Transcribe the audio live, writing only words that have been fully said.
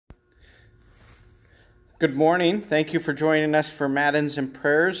Good morning. Thank you for joining us for Matins and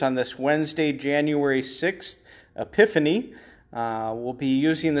Prayers on this Wednesday, January 6th, Epiphany. We'll be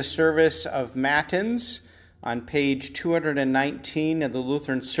using the service of Matins on page 219 of the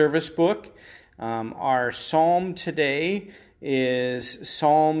Lutheran Service Book. Our psalm today is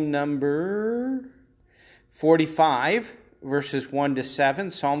Psalm number 45, verses 1 to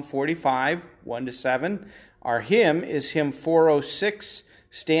 7. Psalm 45, 1 to 7. Our hymn is hymn 406,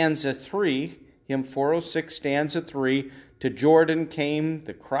 stanza 3. Hymn 406, stanza 3, To Jordan Came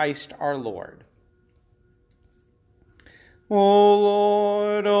the Christ our Lord. O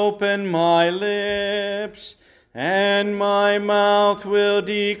Lord, open my lips, and my mouth will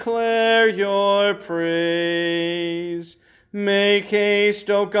declare your praise. Make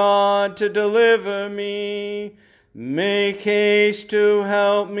haste, O God, to deliver me. Make haste to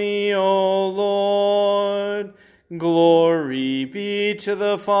help me, O Lord. Glory be to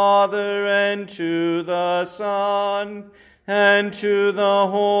the Father, and to the Son, and to the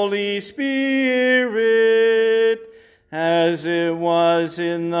Holy Spirit, as it was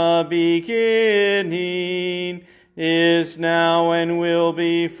in the beginning, is now, and will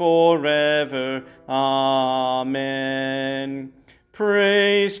be forever. Amen.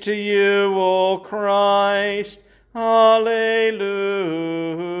 Praise to you, O Christ. Alleluia.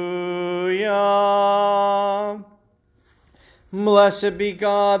 Blessed be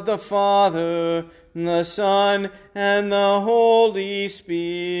God the Father, the Son, and the Holy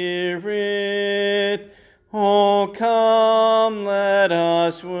Spirit. Oh, come, let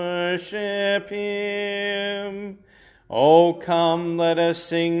us worship him. Oh, come, let us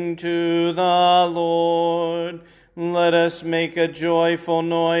sing to the Lord. Let us make a joyful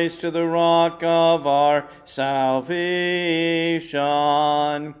noise to the rock of our salvation.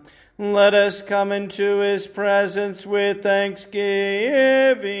 Let us come into his presence with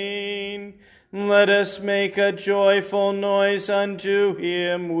thanksgiving. Let us make a joyful noise unto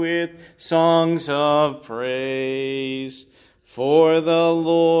him with songs of praise. For the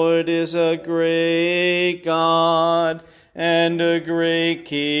Lord is a great God, and a great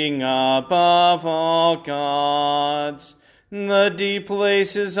King above all gods. The deep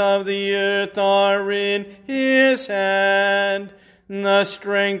places of the earth are in his hand. The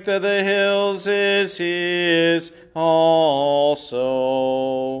strength of the hills is his also.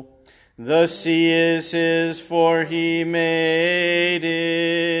 The sea is his, for he made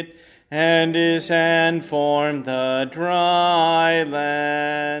it, and his hand formed the dry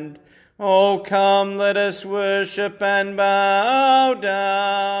land. O come, let us worship and bow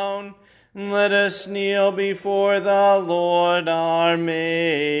down. Let us kneel before the Lord our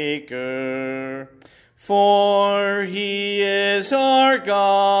Maker. For he is our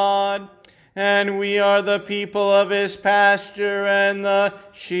God, and we are the people of his pasture and the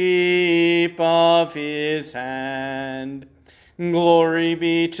sheep of his hand. Glory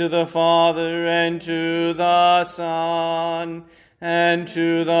be to the Father, and to the Son, and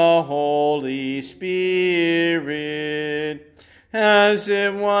to the Holy Spirit, as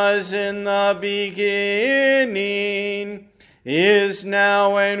it was in the beginning, is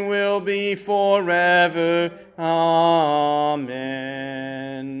now, and will be forever. Amen.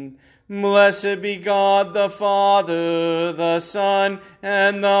 Blessed be God the Father, the Son,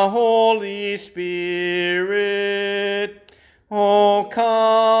 and the Holy Spirit. Oh,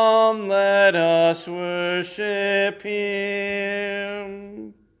 come, let us worship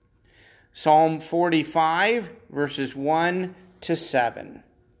him. Psalm 45, verses 1 to 7.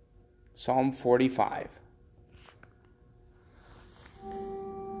 Psalm 45.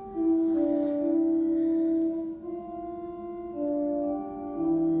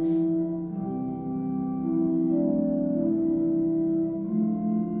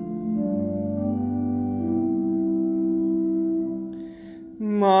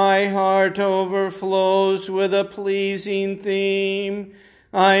 My heart overflows with a pleasing theme.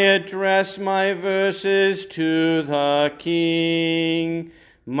 I address my verses to the King.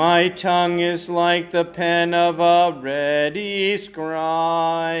 My tongue is like the pen of a ready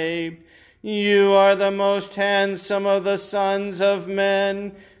scribe. You are the most handsome of the sons of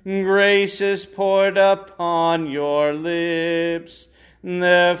men. Grace is poured upon your lips.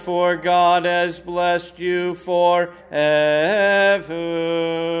 Therefore God has blessed you forever.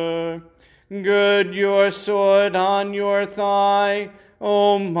 Gird your sword on your thigh,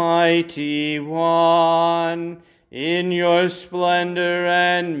 O mighty one, in your splendor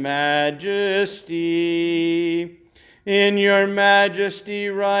and majesty. In your majesty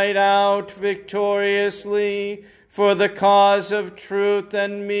ride out victoriously for the cause of truth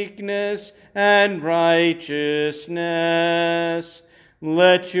and meekness and righteousness.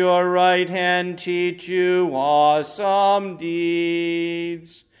 Let your right hand teach you awesome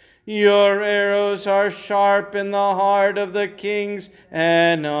deeds. Your arrows are sharp in the heart of the king's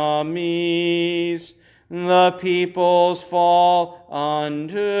enemies. The peoples fall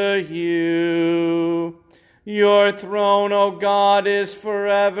unto you. Your throne, O God, is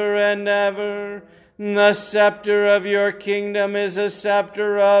forever and ever. The scepter of your kingdom is a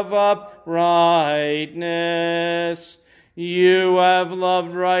scepter of uprightness. You have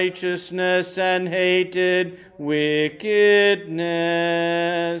loved righteousness and hated wickedness.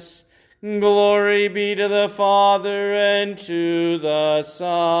 Glory be to the Father, and to the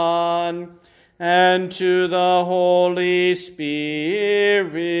Son, and to the Holy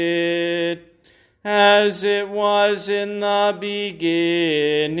Spirit, as it was in the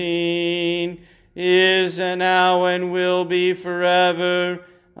beginning, is and now, and will be forever.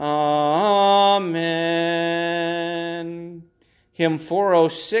 Amen. Hymn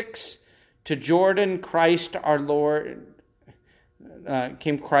 406, To Jordan Christ our Lord,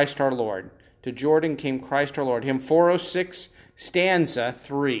 came Christ our Lord. To Jordan came Christ our Lord. Hymn 406, stanza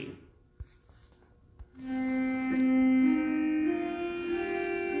 3.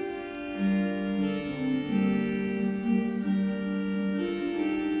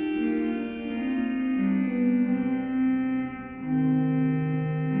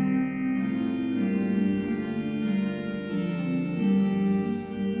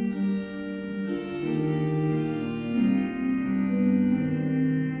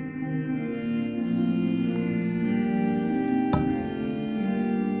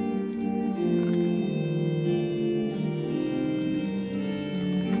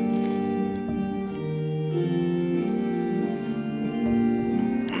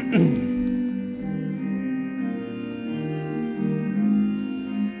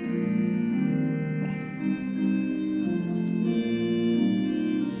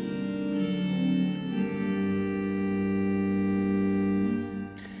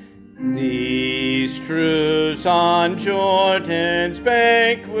 These truths on Jordan's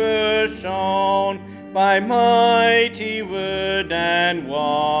bank were shown by mighty word and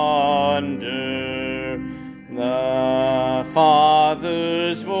wonder. The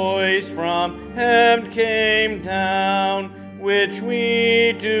Father's voice from heaven came down, which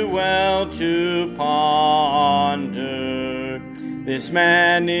we do well to ponder. This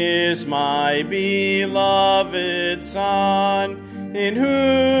man is my beloved Son, in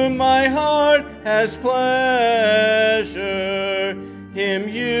whom my heart has pleasure. Him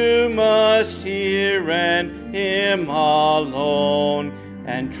you must hear, and him alone,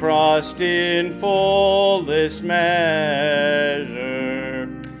 and trust in fullest measure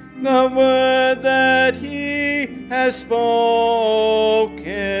the word that he has spoken.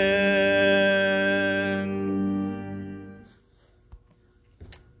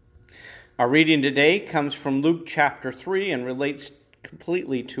 Our reading today comes from Luke chapter 3 and relates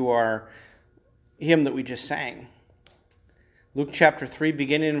completely to our hymn that we just sang. Luke chapter 3,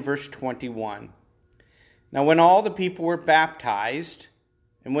 beginning in verse 21. Now when all the people were baptized,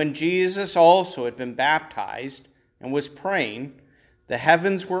 and when Jesus also had been baptized and was praying, the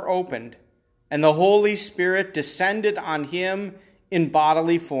heavens were opened, and the Holy Spirit descended on him in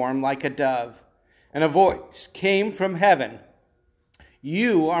bodily form like a dove. And a voice came from heaven,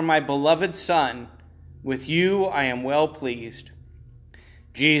 "You are my beloved Son, with you I am well pleased."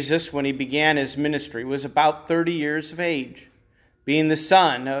 Jesus, when he began his ministry, was about 30 years of age, being the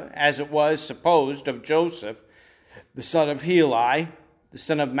son, as it was supposed, of Joseph, the son of Heli, the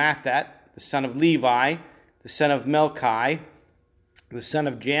son of Matthat, the son of Levi, the son of Melchi, the son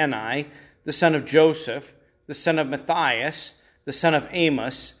of Jani, the son of Joseph, the son of Matthias, the son of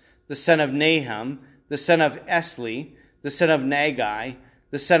Amos, the son of Nahum, the son of Esli, the son of Nagai,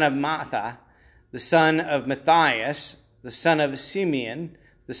 the son of Mattha, the son of Matthias, the son of Simeon,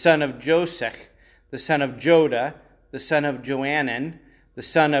 the son of Josech, the son of Joda, the son of Joanan, the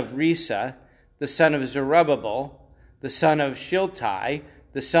son of Risa, the son of Zerubbabel, the son of Shiltai,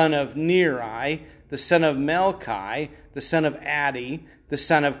 the son of Neri, the son of Melchi, the son of Addi, the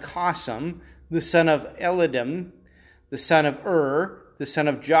son of Cosam, the son of Elidim, the son of the son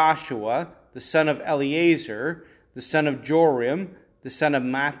of Joshua, the son of Eleazar, the son of Jorim, the son of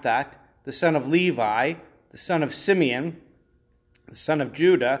Matthat, the son of Levi, the son of Simeon, the son of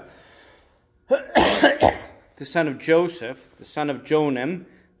Judah, the son of Joseph, the son of Jonim,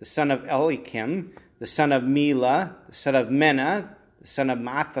 the son of Eliakim, the son of Mela, the son of Menah, the son of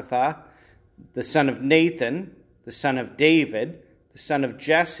Mattatha, the son of Nathan, the son of David, the son of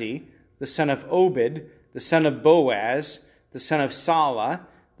Jesse, the son of Obed, the son of Boaz, the son of Salah,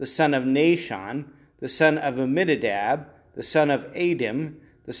 the son of Nashon, the son of Amminadab, the son of Adim,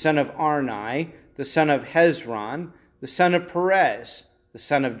 the son of Arni, the son of Hezron, the son of Perez, the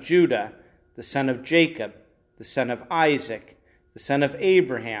son of Judah, the son of Jacob, the son of Isaac, the son of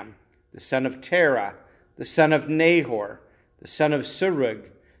Abraham, the son of Terah, the son of Nahor, the son of Serug,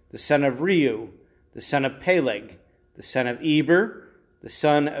 the son of Reu, the son of Peleg, the son of Eber, the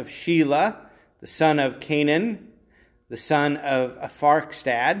son of Shelah, the son of Canaan, the son of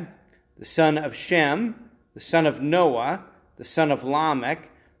Apharxad, the son of Shem, the son of Noah, the son of Lamech,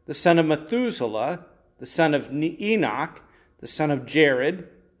 the son of Methuselah, the son of Enoch, the son of Jared,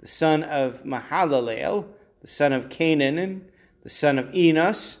 the son of Mahalalel, the son of Canaan, the son of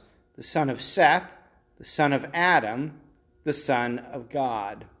Enos, the son of Seth, the son of Adam, the Son of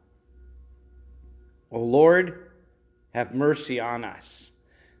God. O Lord, have mercy on us.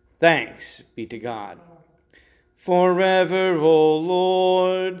 Thanks be to God. Forever, O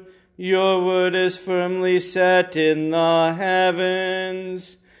Lord, your word is firmly set in the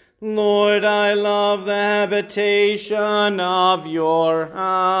heavens. Lord, I love the habitation of your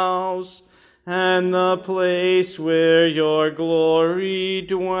house, and the place where your glory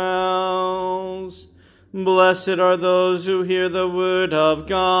dwells. Blessed are those who hear the word of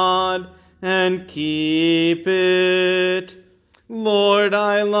God and keep it. Lord,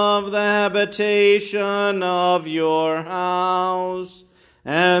 I love the habitation of your house,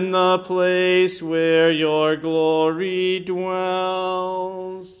 and the place where your glory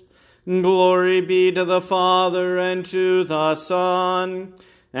dwells. Glory be to the Father, and to the Son,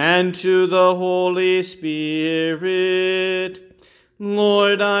 and to the Holy Spirit.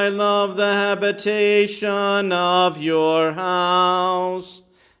 Lord, I love the habitation of your house,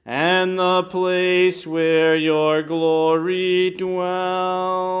 and the place where your glory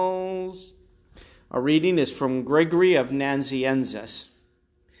dwells. A reading is from Gregory of Nazianzus.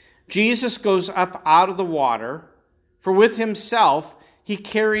 Jesus goes up out of the water, for with himself he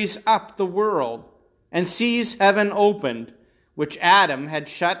carries up the world, and sees heaven opened, which Adam had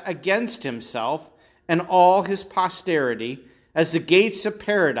shut against himself and all his posterity, as the gates of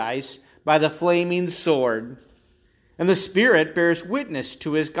paradise by the flaming sword. And the Spirit bears witness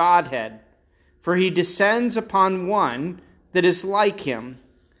to his Godhead, for he descends upon one that is like him.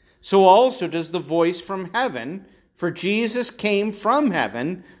 So also does the voice from heaven, for Jesus came from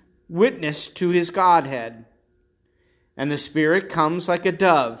heaven, witness to his Godhead. And the Spirit comes like a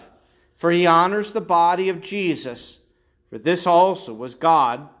dove, for he honors the body of Jesus. For this also was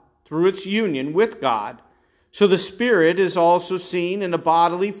God, through its union with God. So the Spirit is also seen in a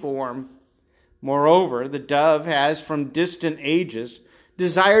bodily form. Moreover, the dove has from distant ages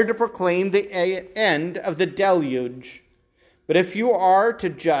desired to proclaim the end of the deluge. But if you are to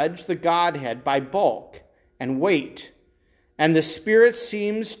judge the Godhead by bulk and weight, and the Spirit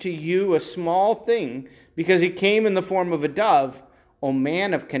seems to you a small thing because he came in the form of a dove, O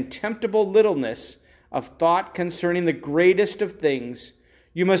man of contemptible littleness of thought concerning the greatest of things,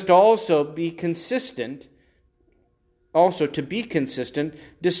 you must also to be consistent,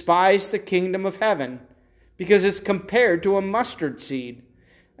 despise the kingdom of heaven, because it's compared to a mustard seed.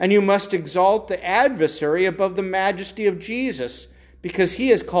 And you must exalt the adversary above the majesty of Jesus, because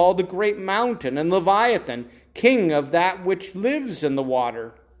he is called the great mountain and Leviathan, king of that which lives in the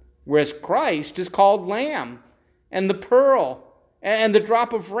water, whereas Christ is called Lamb, and the pearl, and the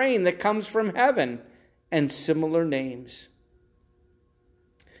drop of rain that comes from heaven, and similar names.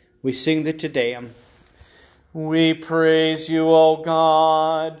 We sing the Te Deum. We praise you, O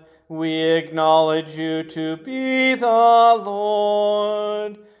God. We acknowledge you to be the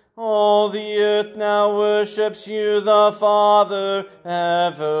Lord. All the earth now worships you, the Father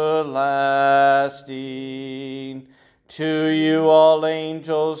everlasting. To you all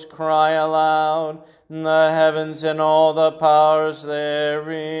angels cry aloud, the heavens and all the powers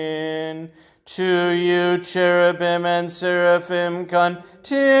therein. To you cherubim and seraphim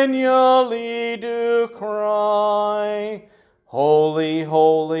continually do cry, Holy,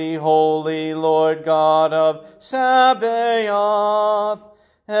 holy, holy, Lord God of Sabaoth.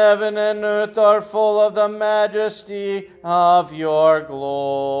 Heaven and earth are full of the majesty of your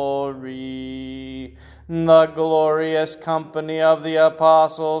glory. The glorious company of the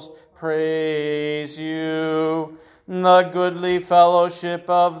apostles praise you. The goodly fellowship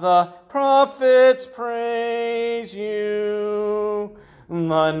of the prophets praise you.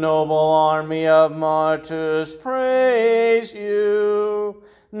 The noble army of martyrs praise you.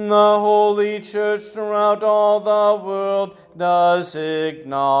 The holy church throughout all the world does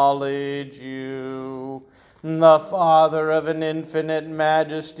acknowledge you. The Father of an infinite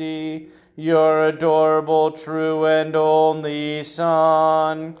majesty, your adorable, true, and only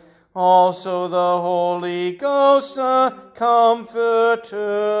Son, also the Holy Ghost, the Comforter.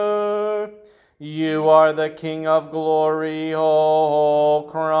 You are the King of glory, O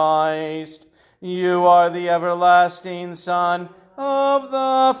Christ. You are the everlasting Son of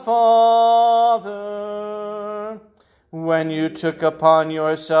the Father. When you took upon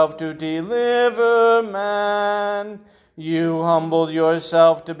yourself to deliver man, you humbled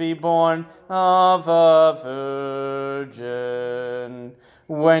yourself to be born of a virgin.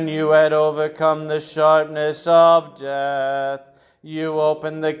 When you had overcome the sharpness of death, you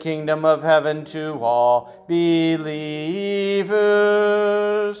opened the kingdom of heaven to all believers.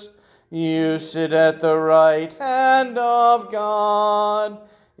 You sit at the right hand of God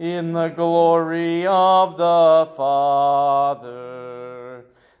in the glory of the Father.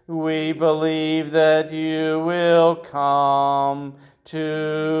 We believe that you will come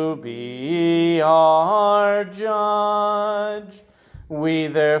to be our judge. We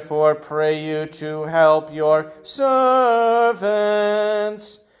therefore pray you to help your servants,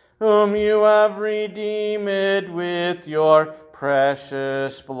 whom you have redeemed with your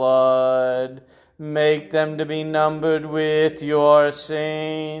precious blood. Make them to be numbered with your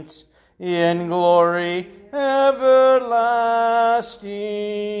saints in glory everlasting.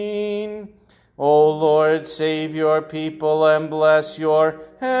 O Lord, save your people and bless your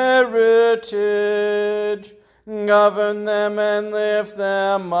heritage. Govern them and lift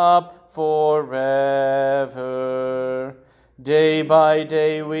them up forever. Day by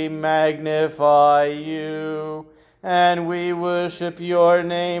day we magnify you, and we worship your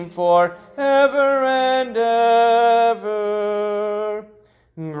name forever and ever.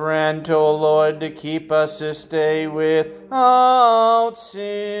 Grant, O Lord, to keep us this day without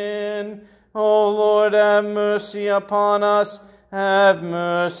sin. O Lord, have mercy upon us. Have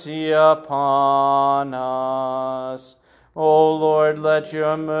mercy upon us. O Lord, let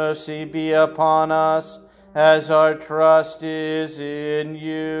your mercy be upon us, as our trust is in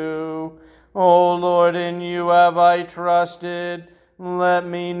you. O Lord, in you have I trusted. Let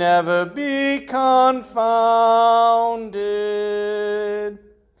me never be confounded.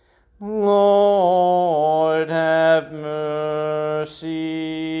 Lord, have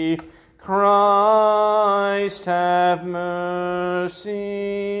mercy. Christ, have mercy.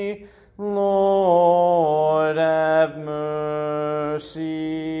 Lord, have mercy.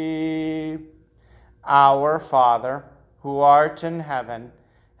 Our Father, who art in heaven,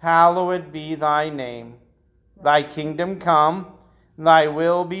 hallowed be thy name. Thy kingdom come, thy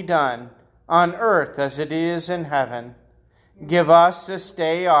will be done, on earth as it is in heaven. Give us this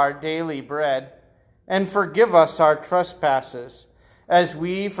day our daily bread, and forgive us our trespasses, as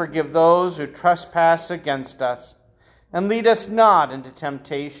we forgive those who trespass against us. And lead us not into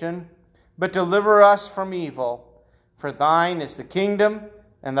temptation, but deliver us from evil. For thine is the kingdom,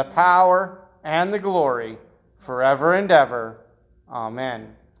 and the power, and the glory, forever and ever.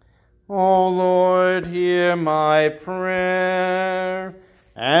 Amen. O Lord, hear my prayer,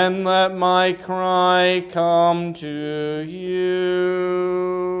 and let my cry come to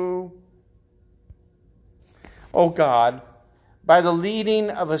you. O God, by the leading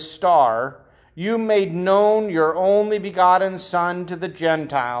of a star, you made known your only begotten Son to the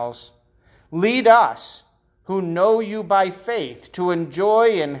Gentiles. Lead us, who know you by faith, to enjoy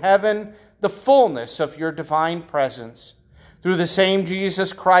in heaven the fullness of your divine presence. Through the same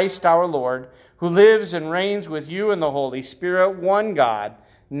Jesus Christ our Lord, who lives and reigns with you in the Holy Spirit, one God,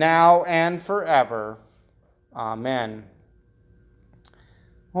 now and forever. Amen.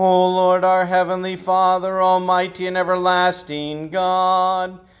 O Lord, our heavenly Father, almighty and everlasting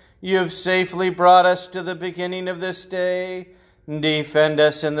God, you have safely brought us to the beginning of this day. Defend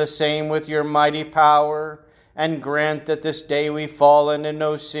us in the same with your mighty power, and grant that this day we fall into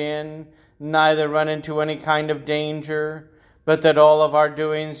no sin, neither run into any kind of danger, but that all of our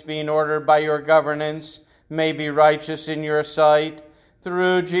doings, being ordered by your governance, may be righteous in your sight.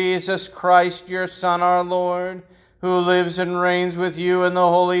 Through Jesus Christ, your Son, our Lord, who lives and reigns with you in the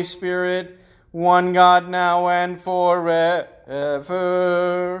Holy Spirit, one God, now and forever.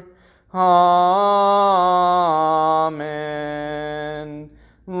 Amen.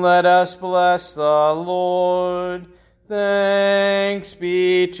 Let us bless the Lord. Thanks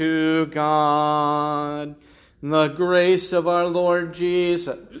be to God. The grace of our Lord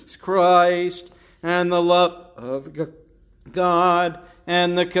Jesus Christ, and the love of God,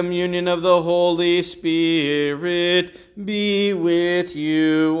 and the communion of the Holy Spirit be with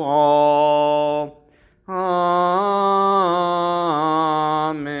you all. Amen.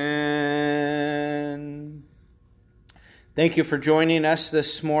 Thank you for joining us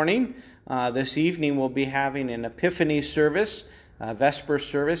this morning. This evening we'll be having an Epiphany service Vesper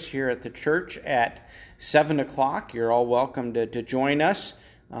service here at the church at 7 o'clock. You're all welcome to join us.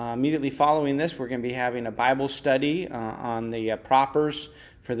 Immediately following this, we're going to be having a Bible study on the propers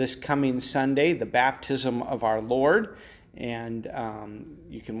for this coming Sunday, the baptism of our Lord. And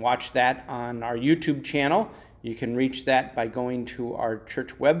you can watch that on our YouTube channel. You can reach that by going to our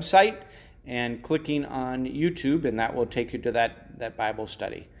church website and clicking on YouTube, and that will take you to that Bible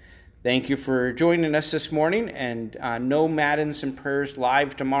study. Thank you for joining us this morning, and no Matins and Prayers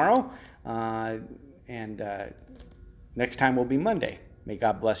live tomorrow. And next time will be Monday. May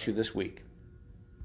God bless you this week.